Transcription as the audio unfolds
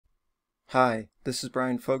Hi, this is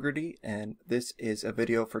Brian Fogarty, and this is a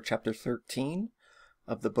video for Chapter 13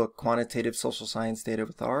 of the book Quantitative Social Science Data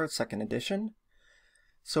with R, 2nd edition.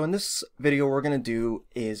 So in this video, what we're going to do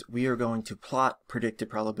is we are going to plot predicted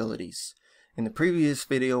probabilities. In the previous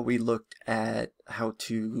video, we looked at how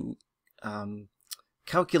to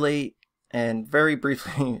calculate and very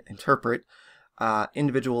briefly interpret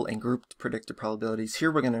individual and grouped predicted probabilities. Here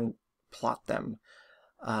we're going to plot them.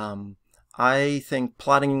 I think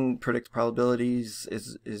plotting predicted probabilities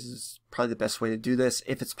is probably the best way to do this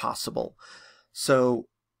if it's possible. So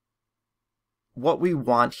what we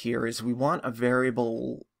want here is we want a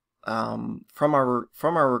variable from our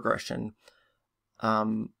regression.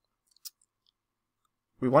 We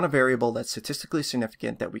want a variable that's statistically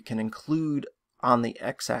significant that we can include on the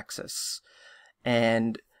x-axis,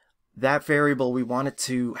 and that variable we want it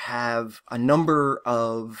to have a number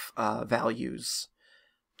of values.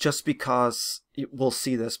 Just because, we'll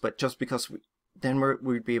see this, but just because then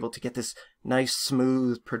we'd be able to get this nice,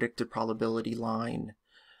 smooth, predicted probability line.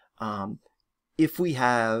 If we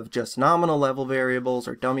have just nominal level variables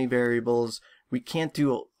or dummy variables, we can't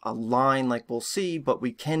do a line like we'll see, but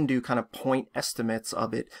we can do kind of point estimates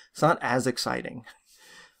of it. It's not as exciting,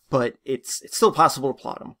 but it's still possible to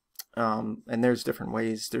plot them. And there's different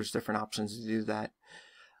ways, there's different options to do that.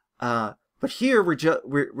 But here we're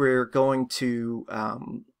going to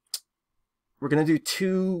do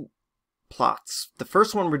two plots. The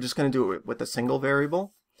first one we're just going to do it with a single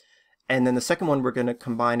variable, and then the second one we're going to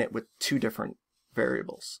combine it with two different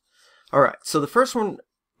variables. All right, so the first one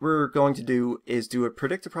we're going to do is do a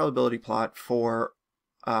predicted probability plot for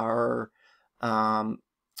our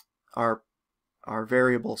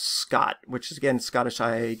variable Scott, which is again Scottish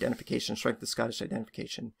identification, strength of Scottish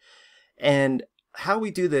identification. And how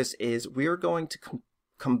we do this is we are going to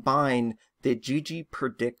combine the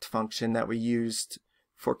ggpredict function that we used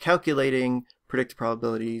for calculating predicted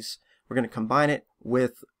probabilities. We're going to combine it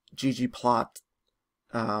with ggplot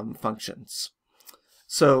functions.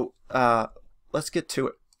 So let's get to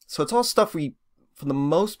it. So it's all stuff we, for the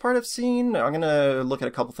most part, have seen. I'm going to look at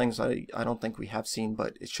a couple things I don't think we have seen,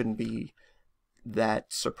 but it shouldn't be that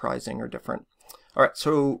surprising or different. All right,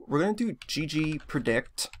 so we're going to do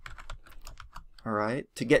ggpredict. All right,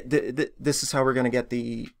 to get this is how we're going to get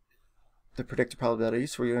the predicted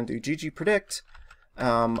probabilities. So we're going to do ggpredict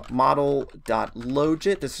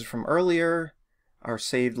model.logit. This is from earlier, our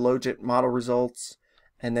saved logit model results,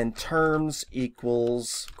 and then terms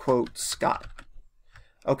equals quote Scott.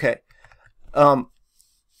 Okay,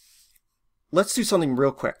 let's do something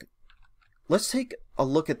real quick. Let's take a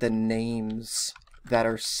look at the names that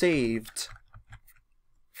are saved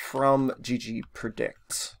from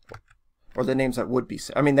ggpredict. Or the names that would be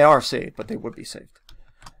saved. I mean, they are saved, but they would be saved.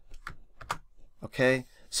 Okay,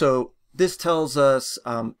 so this tells us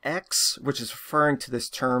x, which is referring to this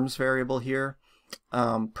terms variable here,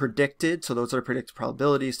 predicted, so those are predicted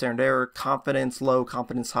probabilities, standard error, confidence low,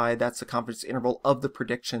 confidence high, that's the confidence interval of the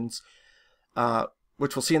predictions,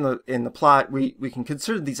 which we'll see in the plot. We can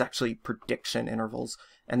consider these actually prediction intervals,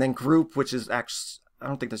 and then group, which is actually, I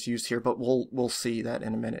don't think that's used here, but we'll see that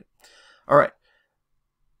in a minute. All right.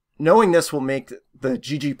 Knowing this will make the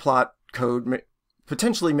ggplot code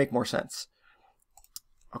potentially make more sense.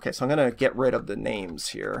 Okay, so I'm going to get rid of the names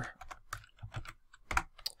here.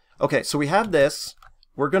 Okay, so we have this.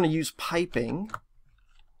 We're going to use piping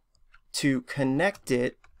to connect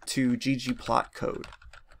it to ggplot code.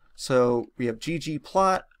 So we have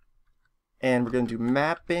ggplot, and we're going to do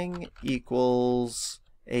mapping equals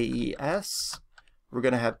AES. We're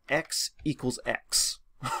going to have x equals x.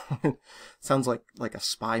 Sounds like a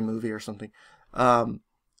spy movie or something.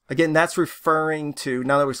 Again, that's referring to,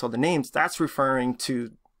 now that we saw the names, that's referring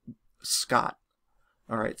to Scott.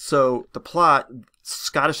 All right, so the plot,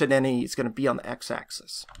 Scottish identity is going to be on the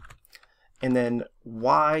x-axis. And then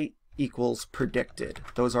y equals predicted.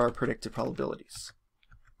 Those are our predicted probabilities.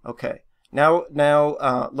 Okay, now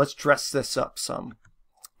let's dress this up some.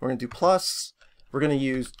 We're going to do plus. We're going to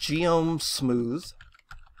use geom smooth.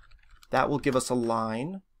 That will give us a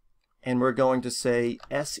line, and we're going to say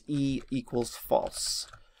SE equals false.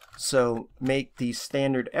 So make these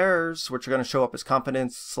standard errors, which are going to show up as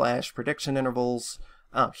confidence / prediction intervals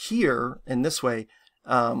here in this way.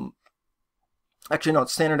 Actually, no,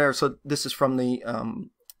 it's standard error. So this is from the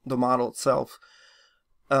model itself.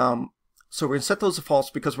 So we're going to set those to false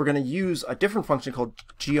because we're going to use a different function called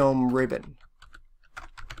geom ribbon.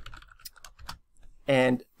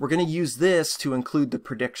 And we're going to use this to include the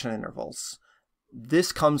prediction intervals.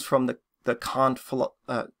 This comes from the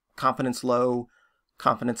confidence low,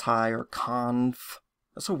 confidence high, or conf.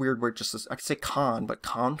 That's a weird word. Just I could say con, but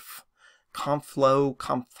conf low,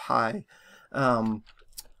 conf high. All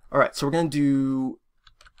right, so we're going to do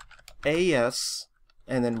AS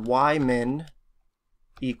and then ymin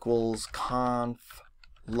equals conf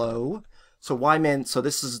low. So ymin, so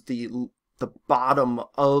this is the bottom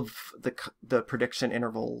of the prediction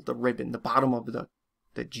interval, the ribbon, the bottom of the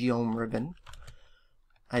geom ribbon.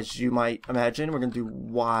 As you might imagine, we're going to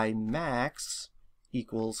do ymax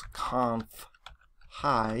equals conf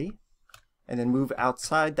high, and then move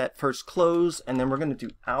outside that first close, and then we're going to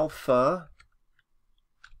do alpha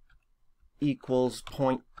equals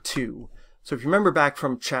 0.2. So if you remember back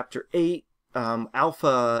from chapter 8,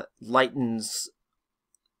 alpha lightens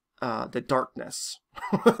the darkness.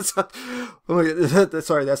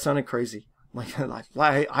 Sorry, that sounded crazy. Like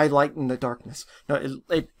I lighten the darkness. No,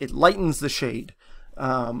 it lightens the shade,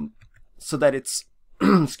 so that it's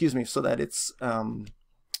excuse me, so that it's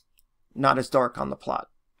not as dark on the plot.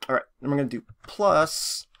 All right, then we're going to do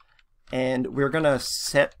plus, and we're going to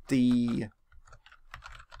set the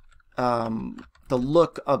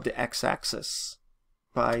look of the x-axis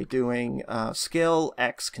by doing scale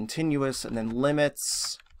x continuous, and then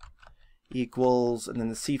limits equals, and then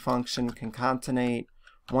the c function concatenate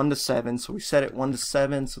 1 to 7. So we set it 1 to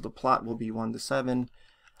 7, so the plot will be 1 to 7.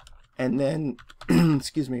 And then,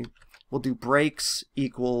 excuse me, we'll do breaks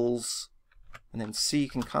equals, and then c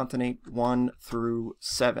concatenate 1 through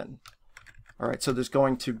 7. All right, so there's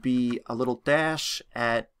going to be a little dash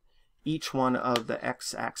at each one of the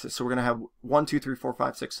x-axis. So we're going to have 1, 2, 3, 4,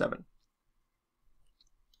 5, 6, 7.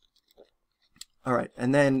 All right,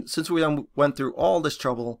 and then since we went through all this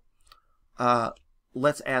trouble,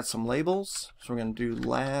 let's add some labels. So we're going to do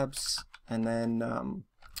labs, and then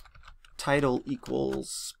title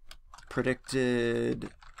equals predicted.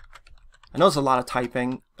 I know it's a lot of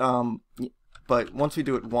typing, but once we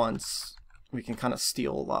do it once, we can kind of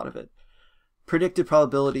steal a lot of it. Predicted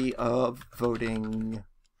probability of voting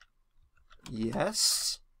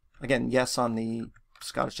yes. Again, yes on the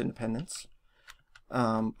Scottish independence.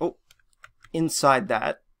 Oh, inside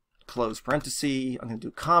that, close parenthesis, I'm going to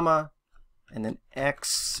do comma, and then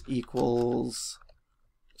x equals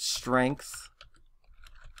strength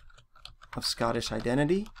of Scottish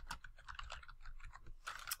identity.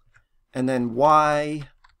 And then y,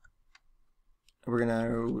 we're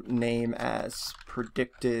going to name as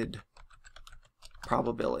predicted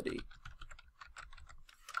probability.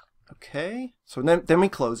 Okay, so then we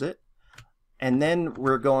close it. And then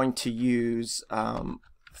we're going to use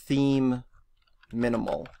theme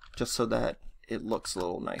minimal, just so that it looks a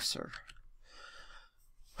little nicer.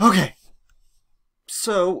 Okay,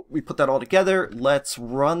 so we put that all together. Let's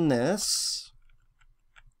run this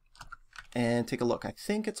and take a look. I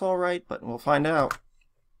think it's all right, but we'll find out.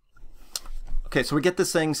 Okay, so we get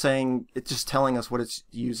this thing saying, it's just telling us what it's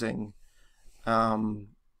using.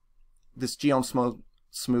 This geom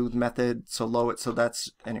smooth method, so low it, so that's,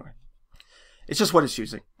 anyway. It's just what it's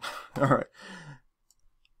using. All right.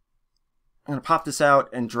 I'm going to pop this out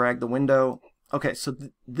and drag the window. Okay, so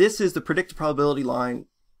this is the predicted probability line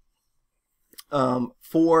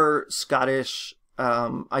for Scottish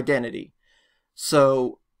identity.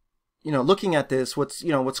 So, looking at this,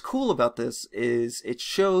 what's cool about this is it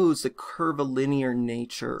shows the curvilinear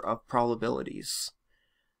nature of probabilities.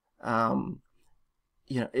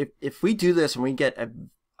 If we do this and we get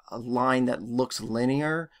a line that looks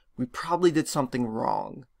linear, we probably did something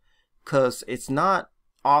wrong, because it's not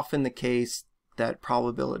often the case that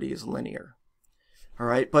probability is linear. All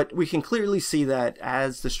right, but we can clearly see that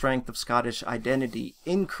as the strength of Scottish identity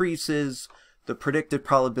increases, the predicted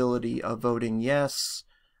probability of voting yes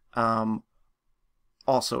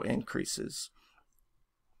also increases.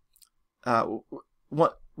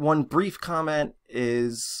 One brief comment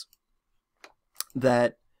is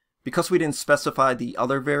that because we didn't specify the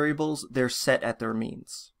other variables, they're set at their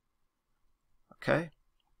means. Okay.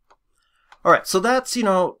 All right, so that's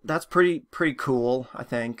that's pretty cool, I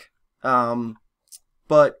think.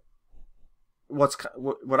 But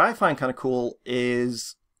what I find kind of cool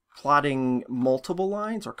is plotting multiple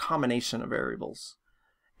lines or combination of variables.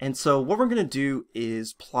 And so what we're going to do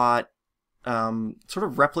is plot, sort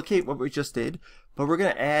of replicate what we just did, but we're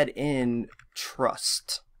going to add in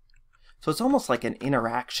trust. So it's almost like an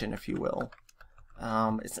interaction, if you will.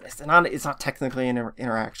 It's not technically an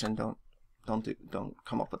interaction. Don't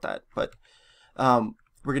come up with that. But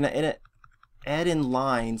we're going to add in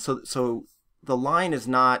lines. So the line is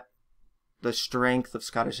not the strength of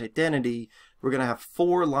Scottish identity. We're going to have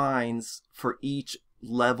 4 lines for each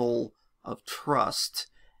level of trust,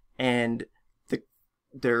 and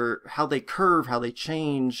how they curve, how they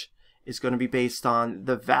change, is going to be based on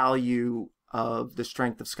the value of the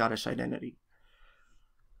strength of Scottish identity.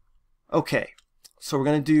 Okay, So we're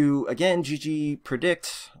going to do, again,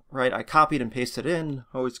 ggpredict, right? I copied and pasted in,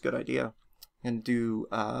 always a good idea. And do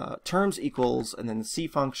terms equals, and then the C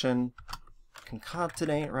function,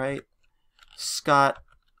 concatenate, right? Scott,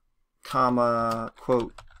 comma,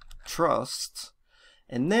 quote, trust.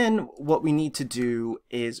 And then what we need to do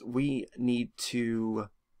is we need to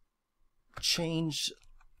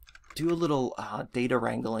do a little data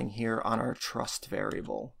wrangling here on our trust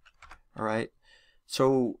variable. All right.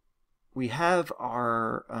 So we have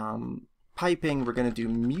our piping. We're going to do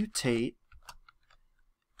mutate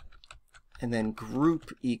and then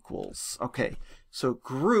group equals. Okay. So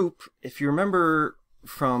group, if you remember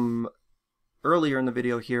from earlier in the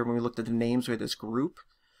video here when we looked at the names, we had this group.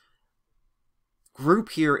 Group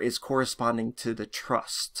here is corresponding to the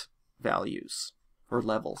trust values or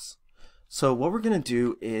levels. So what we're going to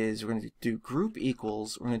do is we're going to do group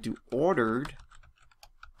equals, we're going to do ordered,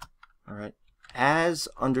 all right, as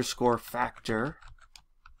underscore factor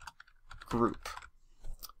group.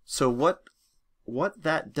 So what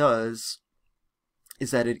that does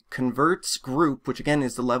is that it converts group, which again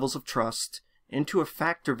is the levels of trust, into a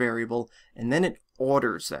factor variable, and then it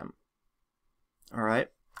orders them. All right.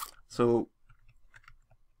 So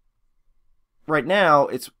right now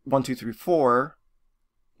it's 1, 2, 3, 4,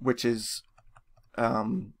 which is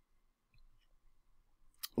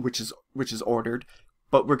ordered,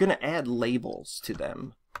 but we're going to add labels to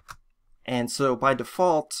them, and so by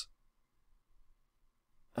default,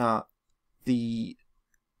 the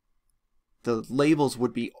labels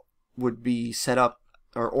would be set up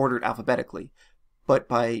or ordered alphabetically, but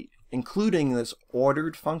by including this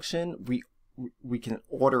ordered function, we can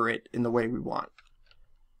order it in the way we want.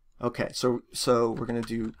 Okay, so we're going to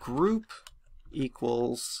do group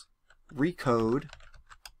equals recode.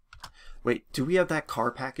 Wait, do we have that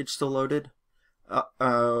car package still loaded?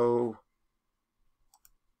 Uh-oh.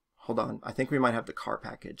 Hold on, I think we might have the car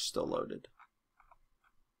package still loaded.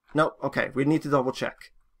 No, okay, we need to double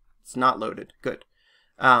check. It's not loaded. Good.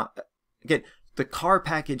 Again, the car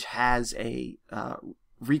package has a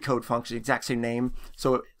recode function, exact same name.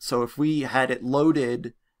 So if we had it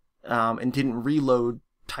loaded and didn't reload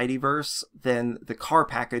tidyverse, then the car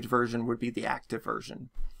package version would be the active version.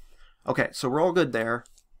 Okay, so we're all good there.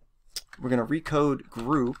 We're going to recode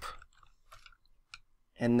group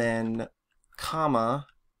and then comma.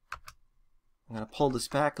 I'm going to pull this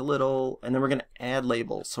back a little, and then we're going to add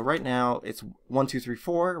labels. So right now it's 1, 2, 3,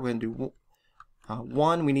 4. We're going to do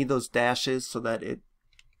 1. We need those dashes so that it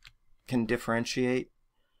can differentiate.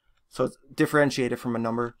 So it's differentiated from a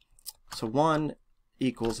number. So 1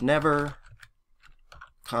 equals never,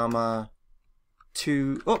 comma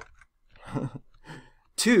 2. Oh,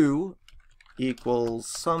 2 equals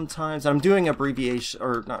sometimes. I'm doing abbreviation,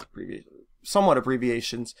 or not abbreviation, somewhat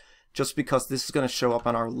abbreviations, just because this is going to show up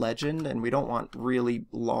on our legend, and we don't want really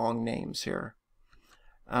long names here.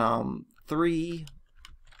 3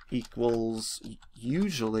 equals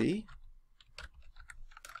usually.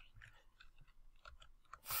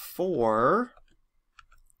 4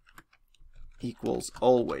 equals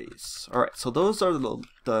always. All right, so those are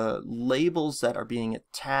the labels that are being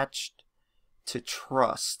attached to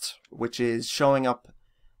trust, which is showing up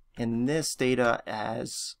in this data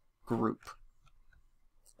as group.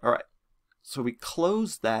 All right, so we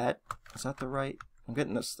close that. Is that the right? I'm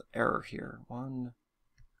getting this error here. 1,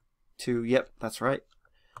 2, yep, that's right.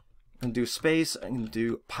 And do space and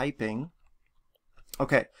do piping.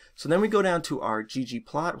 Okay, so then we go down to our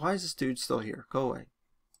ggplot. Why is this dude still here? Go away.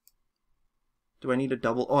 Do I need a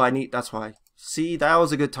double? Oh, that's why. See, that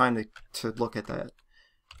was a good time to look at that.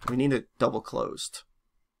 We need it double closed.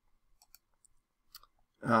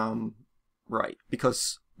 Right,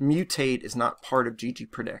 because mutate is not part of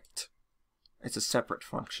ggpredict. It's a separate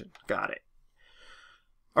function. Got it.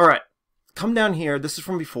 All right, come down here. This is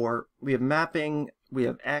from before. We have mapping. We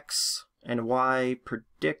have x and y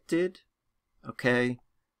predicted. Okay.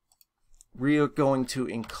 We are going to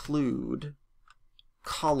include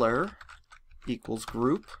color equals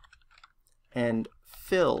group and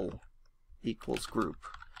fill equals group.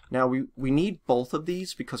 Now we need both of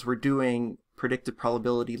these because we're doing predicted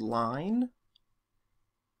probability line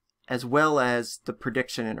as well as the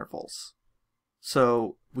prediction intervals.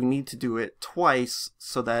 So we need to do it twice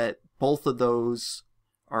so that both of those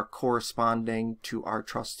are corresponding to our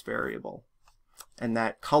trust variable and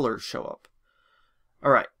that colors show up.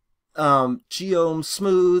 All right. Geom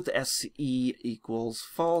smooth, SE equals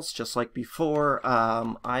false, just like before.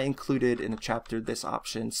 I included in the chapter this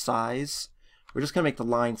option, size. We're just going to make the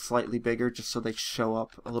line slightly bigger just so they show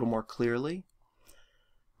up a little more clearly.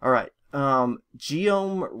 All right.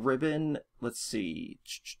 Geom ribbon, let's see.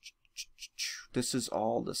 this is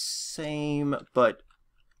all the same, but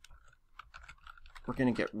we're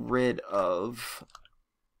going to get rid of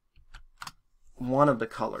one of the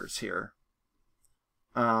colors here.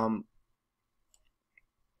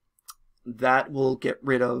 That will get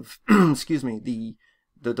rid of, excuse me, the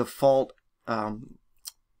default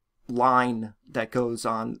line that goes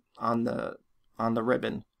on the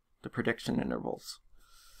ribbon, the prediction intervals.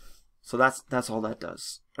 So that's all that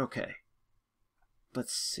does. Okay.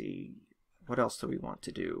 Let's see. What else do we want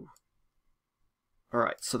to do? All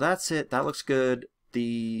right, so that's it. That looks good.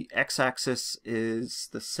 The x-axis is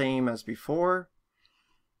the same as before.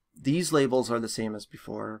 These labels are the same as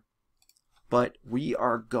before, but we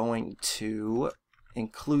are going to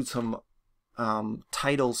include some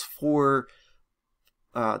titles for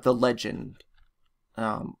the legend,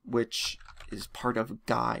 which is part of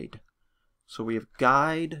guide. So we have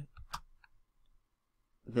guide,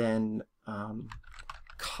 then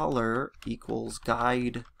color equals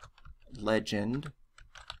guide legend,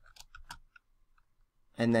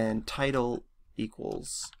 and then title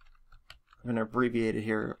equals, I'm going to abbreviate it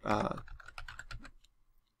here,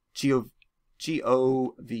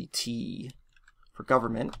 GOVT for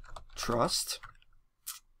government trust,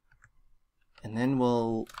 and then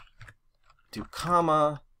we'll do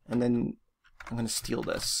comma, and then I'm going to steal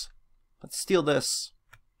this. Let's steal this.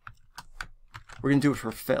 We're going to do it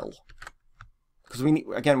for fill, because we need,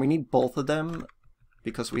 again, we need both of them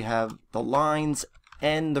because we have the lines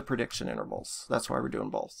and the prediction intervals. That's why we're doing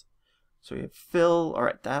both. So we have fill. All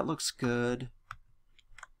right, that looks good.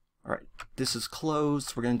 All right, this is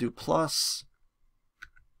closed. We're going to do plus.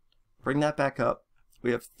 Bring that back up.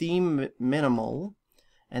 We have theme minimal,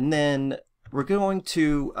 and then we're going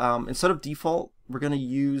to, instead of default, we're going to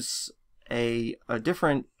use a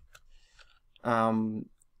different, so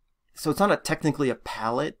it's not technically a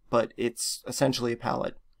palette, but it's essentially a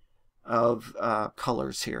palette of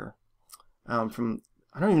colors here. From,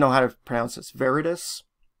 I don't even know how to pronounce this, Veritas,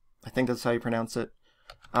 I think that's how you pronounce it.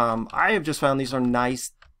 I have just found these are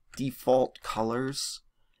nice default colors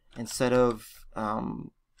instead of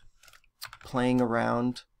playing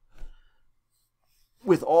around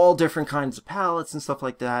with all different kinds of palettes and stuff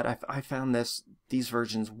like that. I found these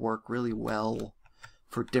versions work really well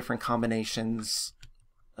for different combinations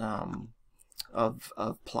of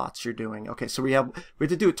plots you're doing. Okay, so we have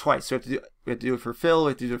to do it twice. So we have to do it for fill,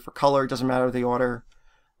 we have to do it for color. It doesn't matter the order.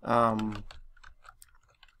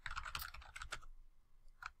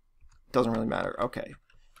 Doesn't really matter. Okay,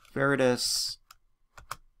 Veritas.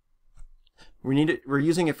 We need it. We're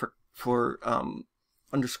using it for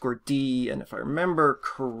underscore D, and if I remember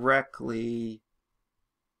correctly,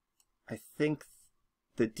 I think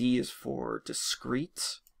the D is for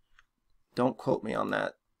discrete. Don't quote me on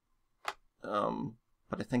that,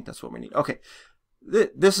 but I think that's what we need. Okay,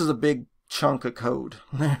 this is a big chunk of code.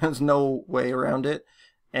 There's no way around it,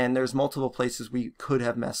 and there's multiple places we could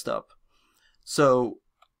have messed up. So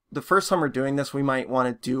the first time we're doing this, we might want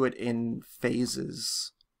to do it in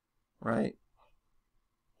phases, right?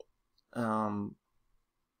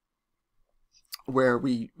 Where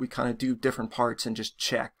we kind of do different parts and just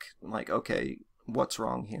check, like, okay, what's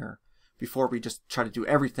wrong here, before we just try to do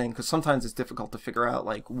everything, because sometimes it's difficult to figure out,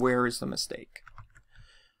 like, where is the mistake.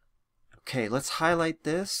 Okay, let's highlight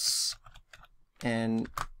this and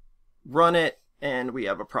run it, and we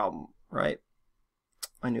have a problem, right?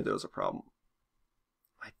 I knew there was a problem.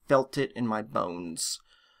 I felt it in my bones.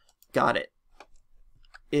 Got it.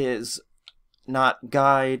 Is not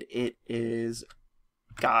guide, it is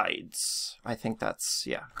guides. I think that's,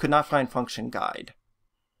 yeah. Could not find function guide.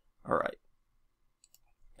 All right.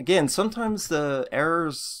 Again, sometimes the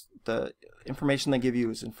errors, the information they give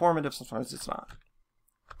you is informative, sometimes it's not.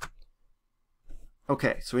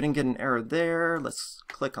 Okay, so we didn't get an error there. Let's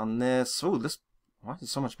click on this. Oh, why is it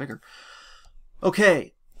so much bigger?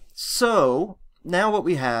 Okay, so now what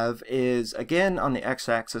we have is, again, on the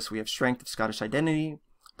x-axis, we have strength of Scottish identity,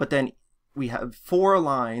 but then we have 4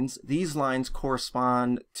 lines. These lines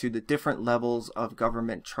correspond to the different levels of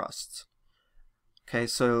government trust. Okay,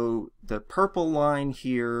 so the purple line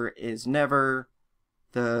here is never,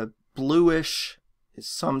 the bluish is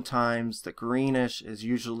sometimes, the greenish is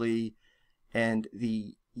usually, and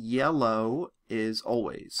the yellow is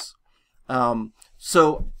always.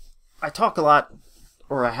 So I talk a lot,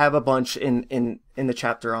 or I have a bunch in the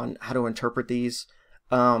chapter on how to interpret these.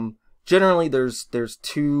 Generally, there's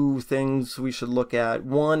 2 things we should look at.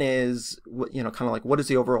 One is, kind of like, what is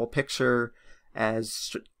the overall picture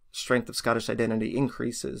as strength of Scottish identity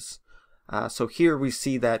increases. So here we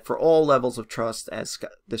see that for all levels of trust, as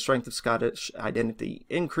the strength of Scottish identity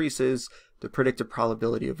increases, the predicted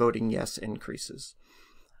probability of voting yes increases.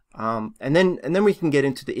 And then we can get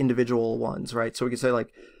into the individual ones, right? So we can say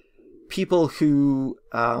like people who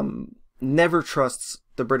never trusts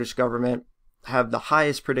the British government have the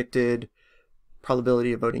highest predicted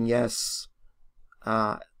probability of voting yes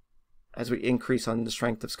as we increase on the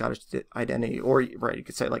strength of Scottish identity. Or, right, you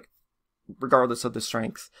could say like regardless of the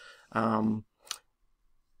strength, you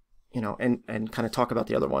know, and kind of talk about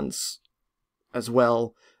the other ones as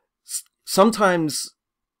well. Sometimes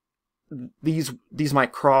these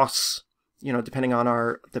might cross, you know, depending on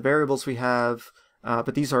the variables we have,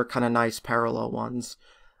 but these are kind of nice parallel ones.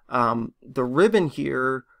 The ribbon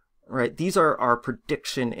here, right, these are our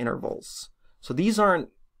prediction intervals. So these are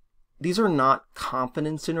not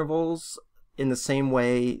confidence intervals in the same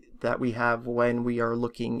way that we have when we are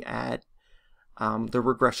looking at the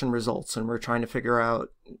regression results and we're trying to figure out,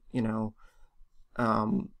 you know,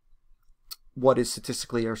 what is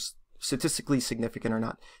statistically significant or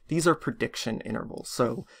not. These are prediction intervals.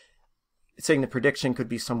 So it's saying the prediction could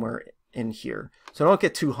be somewhere in here. So don't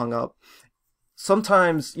get too hung up.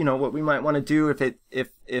 Sometimes, you know, what we might want to do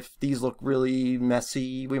if these look really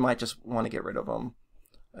messy, we might just want to get rid of them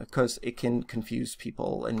because it can confuse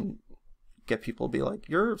people and get people to be like,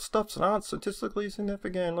 your stuff's not statistically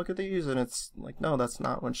significant, look at these, and it's like, no, that's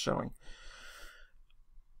not what's showing.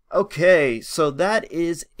 Okay, so that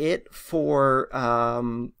is it for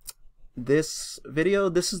this video.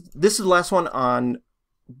 This is the last one on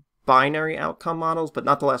binary outcome models, but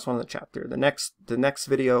not the last one in the chapter. The next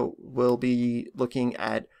video will be looking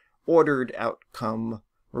at ordered outcome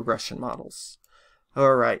regression models.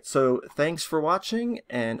 All right, so thanks for watching,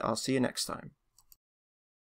 and I'll see you next time.